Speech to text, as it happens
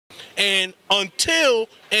And until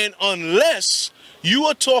and unless you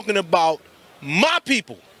are talking about my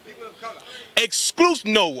people, exclusive,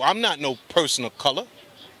 no, I'm not no person of color.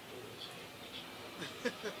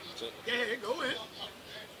 Go ahead.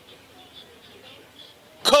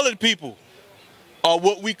 Colored people are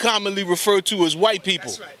what we commonly refer to as white people.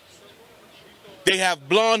 That's right. They have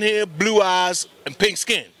blonde hair, blue eyes, and pink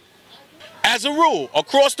skin. As a rule,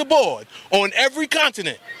 across the board, on every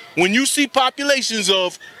continent, when you see populations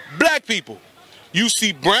of black people, you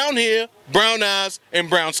see brown hair, brown eyes, and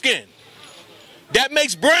brown skin. That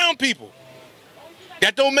makes brown people.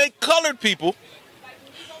 That don't make colored people.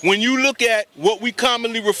 When you look at what we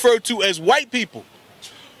commonly refer to as white people,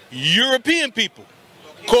 European people,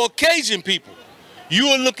 Caucasian people, you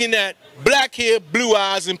are looking at black hair, blue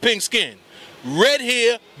eyes, and pink skin. Red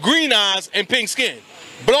hair, green eyes, and pink skin.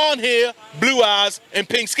 Blonde hair, blue eyes, and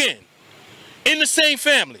pink skin. In the same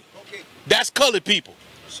family. That's colored people.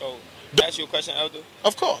 So, can I ask you a question, Elder?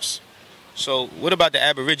 Of course. So, what about the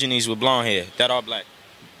Aborigines with blonde hair that are black?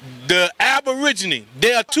 The Aborigine,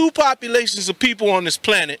 there are two populations of people on this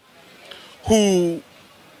planet who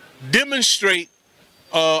demonstrate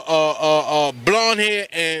blonde hair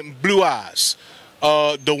and blue eyes.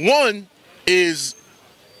 The one is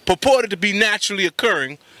purported to be naturally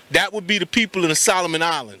occurring. That would be the people in the Solomon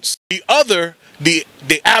Islands. The other, the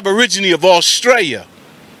Aborigine of Australia,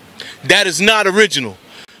 that is not original.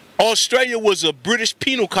 Australia was a British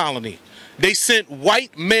penal colony. They sent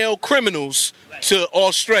white male criminals to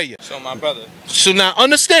Australia. So my brother. So now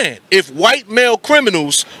understand, if white male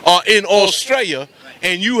criminals are in Australia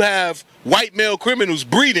and you have white male criminals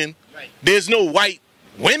breeding, there's no white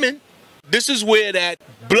women. This is where that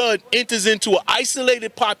blood enters into an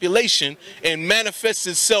isolated population and manifests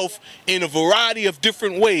itself in a variety of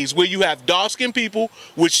different ways, where you have dark-skinned people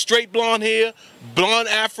with straight blonde hair, blonde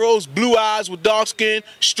afros, blue eyes with dark skin,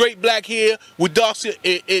 straight black hair with dark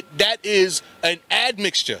skin. That is an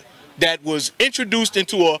admixture that was introduced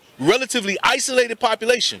into a relatively isolated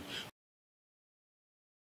population.